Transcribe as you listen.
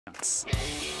That's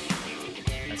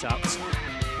out.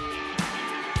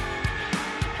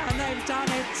 And they've done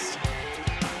it.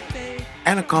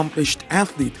 An accomplished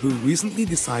athlete who recently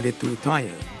decided to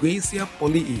retire, Greysia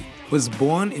Polii, was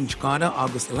born in Jakarta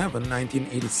August 11,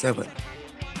 1987.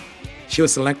 She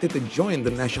was selected to join the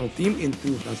national team in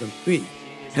 2003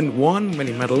 and won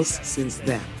many medals since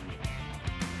then.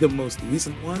 The most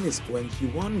recent one is when she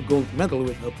won gold medal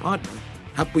with her partner,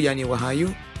 Hapuyani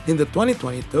Wahayu, in the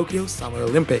 2020 Tokyo Summer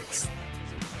Olympics.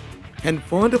 And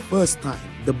for the first time,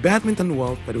 the Badminton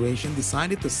World Federation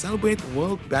decided to celebrate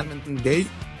World Badminton Day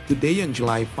today on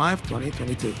July 5,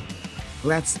 2022.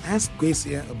 Let's ask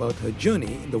Greysia about her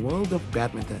journey in the world of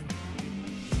badminton.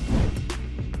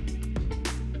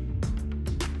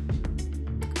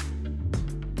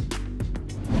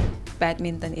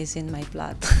 Badminton is in my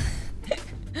blood.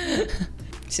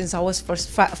 Since I was first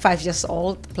 5 years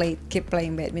old, keep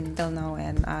playing badminton till now,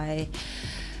 and I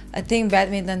think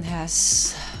badminton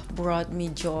has brought me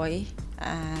joy,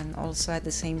 and also at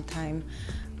the same time,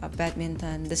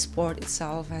 badminton, the sport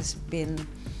itself, has been,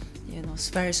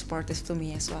 very supportive to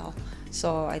me as well.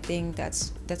 So I think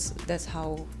that's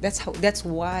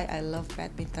why I love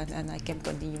badminton, and I can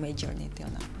continue my journey till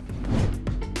now.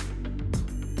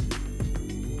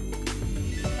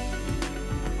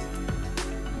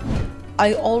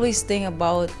 I always think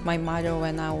about my mother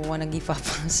when I want to give up.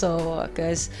 So,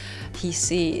 because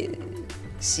she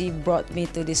brought me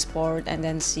to this sport, and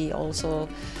then she also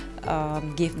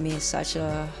gave me such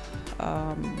a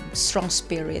strong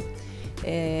spirit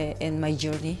in my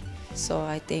journey. So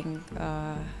I think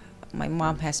my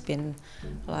mom has been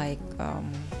like a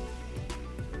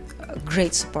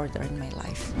great supporter in my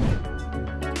life.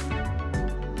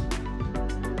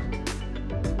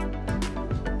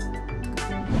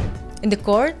 In the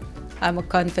court, I'm a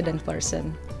confident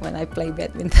person when I play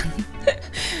badminton.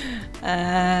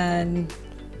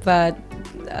 But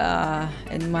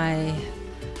in my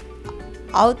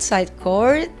outside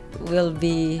court will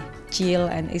be chill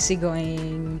and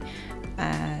easygoing,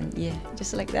 and yeah,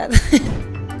 just like that.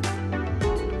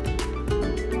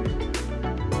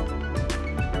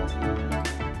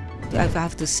 If I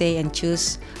have to say and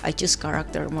choose, I choose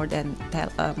character more than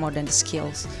the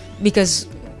skills, because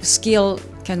skill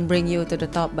can bring you to the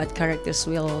top, but characters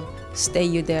will stay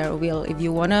you there. If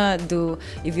you wanna do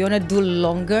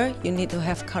longer, you need to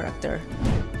have character.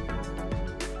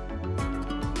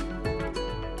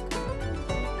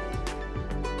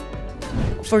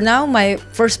 For now, my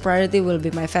first priority will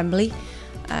be my family,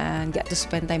 and get to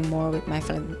spend time more with my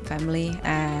family.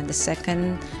 And the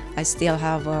second, I still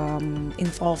have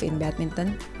involved in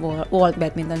badminton, World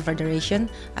Badminton Federation.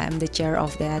 I'm the chair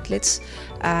of the athletes.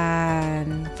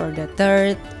 And for the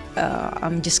third,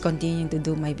 I'm just continuing to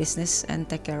do my business and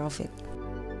take care of it.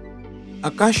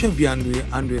 Akasha Viandri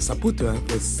Andre Saputra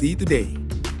for See Today.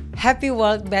 Happy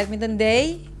World Badminton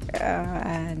Day,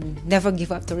 and never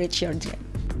give up to reach your dream.